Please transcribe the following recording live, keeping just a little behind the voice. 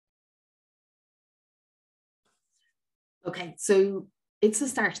Okay, so it's the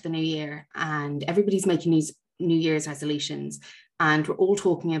start of the new year and everybody's making these New Year's resolutions, and we're all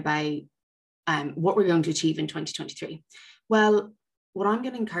talking about what we're going to achieve in 2023. Well, what I'm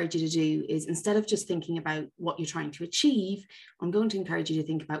going to encourage you to do is, instead of just thinking about what you're trying to achieve, I'm going to encourage you to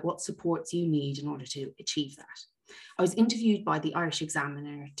think about what supports you need in order to achieve that. I was interviewed by the Irish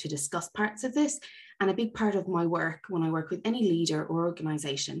Examiner to discuss parts of this, and a big part of my work when I work with any leader or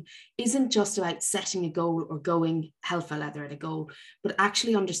organisation isn't just about setting a goal or going hell for leather at a goal, but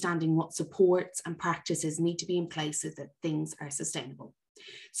actually understanding what supports and practices need to be in place so that things are sustainable.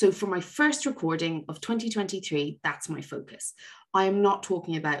 So for my first recording of 2023, that's my focus. I am not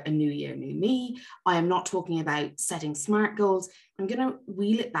talking about a new year, new me. I am not talking about setting SMART goals. I'm going to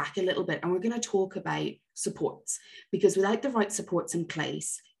wheel it back a little bit, and we're going to talk about supports, because without the right supports in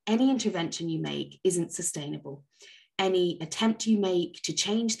place, any intervention you make isn't sustainable. Any attempt you make to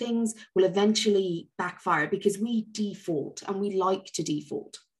change things will eventually backfire, because we default, and we like to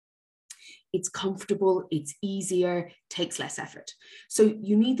default. It's comfortable, it's easier, takes less effort. So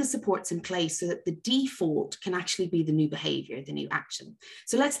you need the supports in place so that the default can actually be the new behavior, the new action.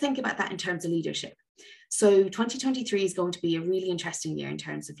 So let's think about that in terms of leadership. So 2023 is going to be a really interesting year in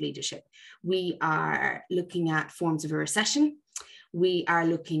terms of leadership. We are looking at forms of a recession. We are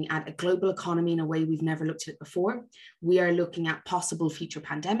looking at a global economy in a way we've never looked at it before. We are looking at possible future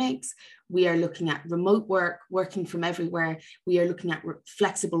pandemics. We are looking at remote work, working from everywhere. We are looking at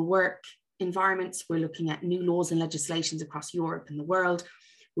flexible work environments. We're looking at new laws and legislations across Europe and the world.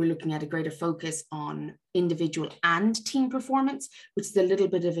 We're looking at a greater focus on individual and team performance, which is a little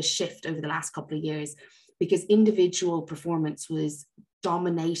bit of a shift over the last couple of years, because individual performance was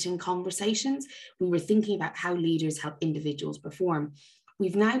dominating conversations. We were thinking about how leaders help individuals perform.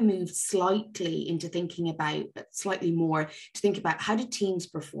 We've now moved slightly into thinking about, slightly more, to think about how do teams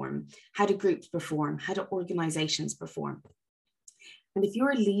perform, how do groups perform, how do organizations perform. And if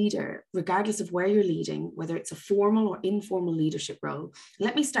you're a leader, regardless of where you're leading, whether it's a formal or informal leadership role,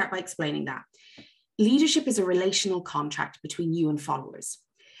 let me start by explaining that. Leadership is a relational contract between you and followers.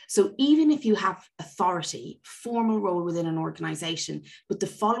 So even if you have authority, formal role within an organization, but the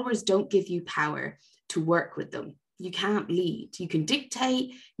followers don't give you power to work with them, you can't lead. You can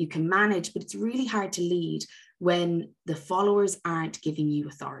dictate, you can manage, but it's really hard to lead when the followers aren't giving you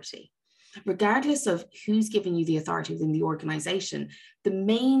authority. Regardless of who's giving you the authority within the organization, the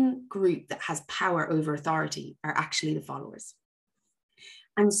main group that has power over authority are actually the followers.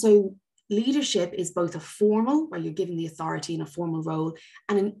 And so leadership is both a formal, where you're given the authority in a formal role,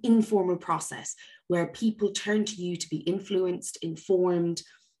 and an informal process where people turn to you to be influenced, informed.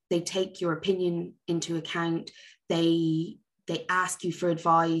 They take your opinion into account. They ask you for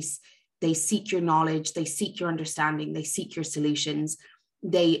advice. They seek your knowledge. They seek your understanding. They seek your solutions.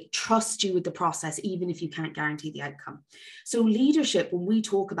 They trust you with the process, even if you can't guarantee the outcome. So leadership, when we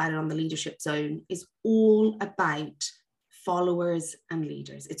talk about it on the Leadership Zone, is all about followers and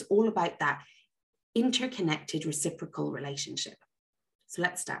leaders. It's all about that interconnected reciprocal relationship. So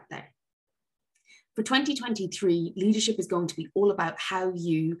let's start there. For 2023, leadership is going to be all about how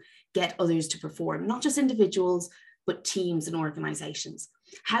you get others to perform, not just individuals, but teams and organizations.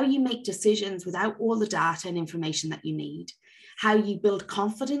 How you make decisions without all the data and information that you need. How you build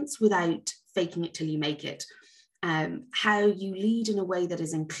confidence without faking it till you make it. How you lead in a way that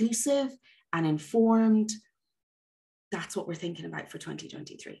is inclusive and informed. That's what we're thinking about for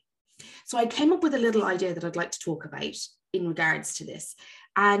 2023. So I came up with a little idea that I'd like to talk about in regards to this.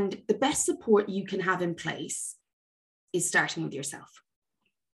 And the best support you can have in place is starting with yourself.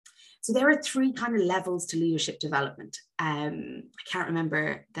 So there are three kind of levels to leadership development. I can't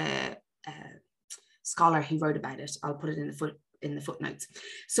remember the scholar who wrote about it. I'll put it in the footnotes.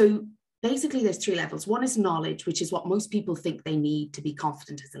 So basically there's three levels. One is knowledge, which is what most people think they need to be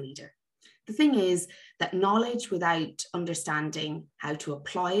confident as a leader. The thing is that knowledge without understanding how to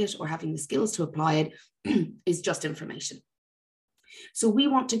apply it or having the skills to apply it is just information. So we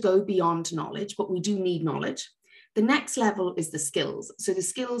want to go beyond knowledge, but we do need knowledge. The next level is the skills. So the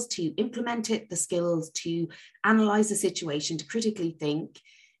skills to implement it, the skills to analyze the situation, to critically think,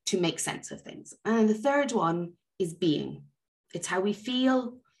 to make sense of things. And the third one is being. It's how we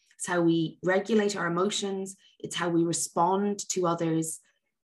feel, it's how we regulate our emotions, it's how we respond to others.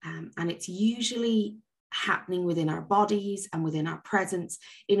 And it's usually happening within our bodies and within our presence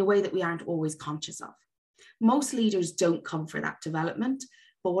in a way that we aren't always conscious of. Most leaders don't come for that development,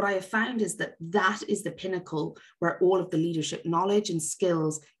 but what I have found is that that is the pinnacle where all of the leadership knowledge and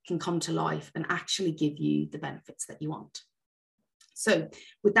skills can come to life and actually give you the benefits that you want. So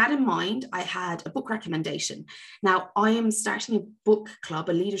with that in mind, I had a book recommendation. Now, I am starting a book club,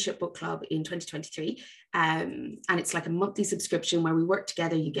 a leadership book club in 2023. And it's like a monthly subscription where we work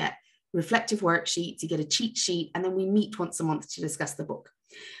together. You get reflective worksheets, you get a cheat sheet, and then we meet once a month to discuss the book.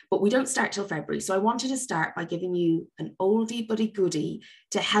 But we don't start till February. So I wanted to start by giving you an oldie but a goodie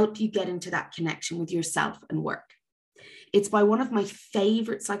to help you get into that connection with yourself and work. It's by one of my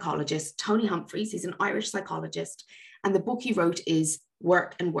favorite psychologists, Tony Humphreys. He's an Irish psychologist. And the book he wrote is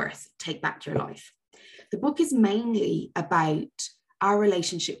Work and Worth, Take Back Your Life. The book is mainly about our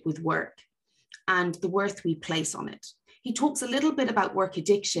relationship with work and the worth we place on it. He talks a little bit about work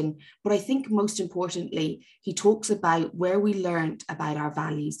addiction, but I think most importantly, he talks about where we learned about our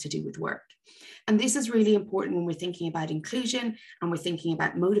values to do with work. And this is really important when we're thinking about inclusion and we're thinking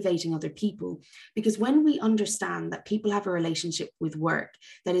about motivating other people, because when we understand that people have a relationship with work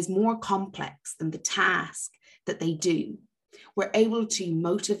that is more complex than the task that they do, we're able to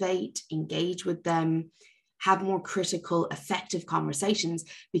motivate, engage with them, have more critical, effective conversations,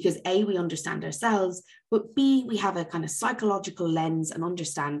 because A, we understand ourselves, but B, we have a kind of psychological lens and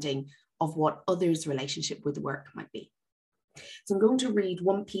understanding of what others' relationship with work might be. So I'm going to read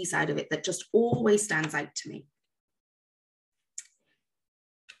one piece out of it that just always stands out to me.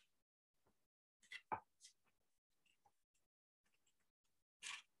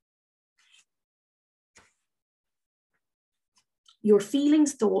 Your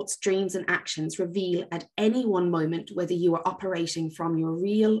feelings, thoughts, dreams, and actions reveal at any one moment whether you are operating from your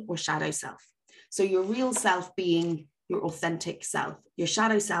real or shadow self. So your real self being your authentic self, your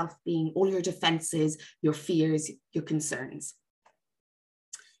shadow self being all your defenses, your fears, your concerns.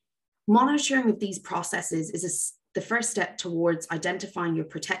 Monitoring of these processes is the first step towards identifying your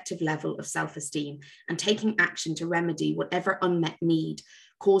protective level of self-esteem and taking action to remedy whatever unmet need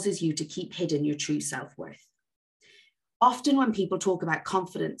causes you to keep hidden your true self-worth. Often when people talk about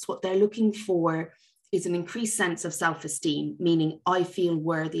confidence, what they're looking for is an increased sense of self-esteem, meaning I feel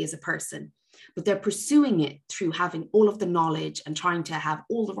worthy as a person, but they're pursuing it through having all of the knowledge and trying to have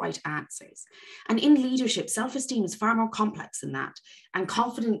all the right answers. And in leadership, self-esteem is far more complex than that. And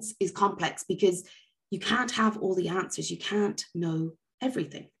confidence is complex because you can't have all the answers. You can't know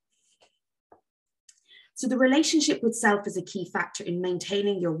everything. So the relationship with self is a key factor in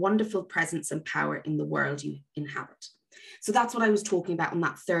maintaining your wonderful presence and power in the world you inhabit. So that's what I was talking about on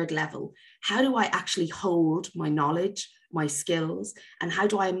that third level. How do I actually hold my knowledge, my skills, and how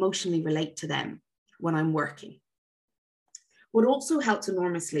do I emotionally relate to them when I'm working? What also helps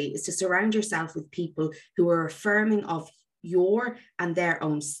enormously is to surround yourself with people who are affirming of your and their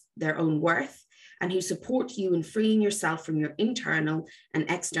own worth, and who support you in freeing yourself from your internal and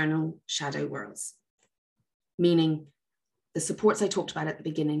external shadow worlds. Meaning the supports I talked about at the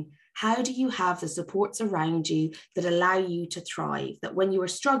beginning. How do you have the supports around you that allow you to thrive? That when you are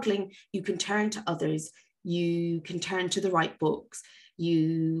struggling, you can turn to others, you can turn to the right books,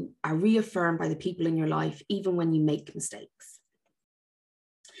 you are reaffirmed by the people in your life, even when you make mistakes.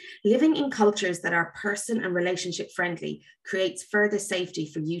 Living in cultures that are person and relationship friendly creates further safety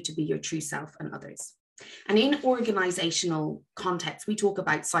for you to be your true self and others. And in organizational context, we talk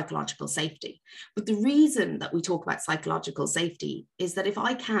about psychological safety. But the reason that we talk about psychological safety is that if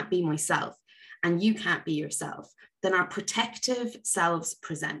I can't be myself and you can't be yourself, then our protective selves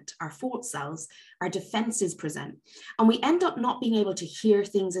present, our fought selves, our defenses present, and we end up not being able to hear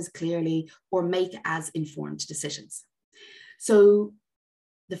things as clearly or make as informed decisions. So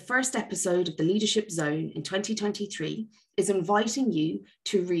the first episode of the Leadership Zone in 2023 is inviting you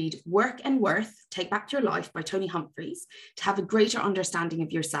to read Work and Worth, Take Back Your Life by Tony Humphreys to have a greater understanding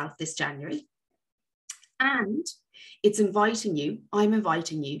of yourself this January. And it's I'm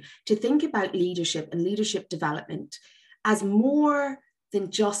inviting you to think about leadership and leadership development as more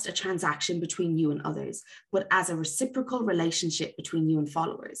than just a transaction between you and others, but as a reciprocal relationship between you and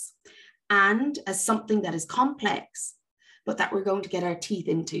followers, and as something that is complex, but that we're going to get our teeth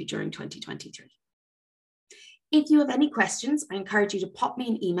into during 2023. If you have any questions, I encourage you to pop me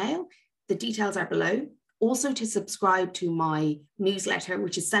an email. The details are below. Also to subscribe to my newsletter,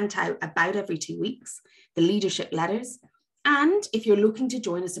 which is sent out about every 2 weeks, the Leadership Letters. And if you're looking to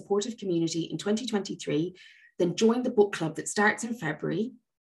join a supportive community in 2023, then join the book club that starts in February.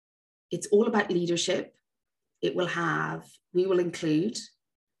 It's all about leadership. We will include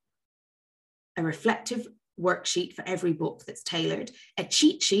a reflective worksheet for every book that's tailored, a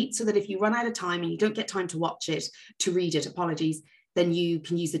cheat sheet so that if you run out of time and you don't get time to watch it, to read it, apologies, then you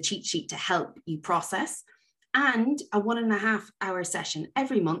can use the cheat sheet to help you process, and a 1.5 hour session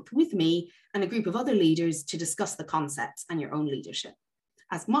every month with me and a group of other leaders to discuss the concepts and your own leadership,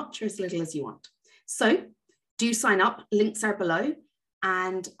 as much or as little as you want. So do sign up, links are below,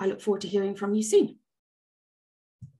 and I look forward to hearing from you soon.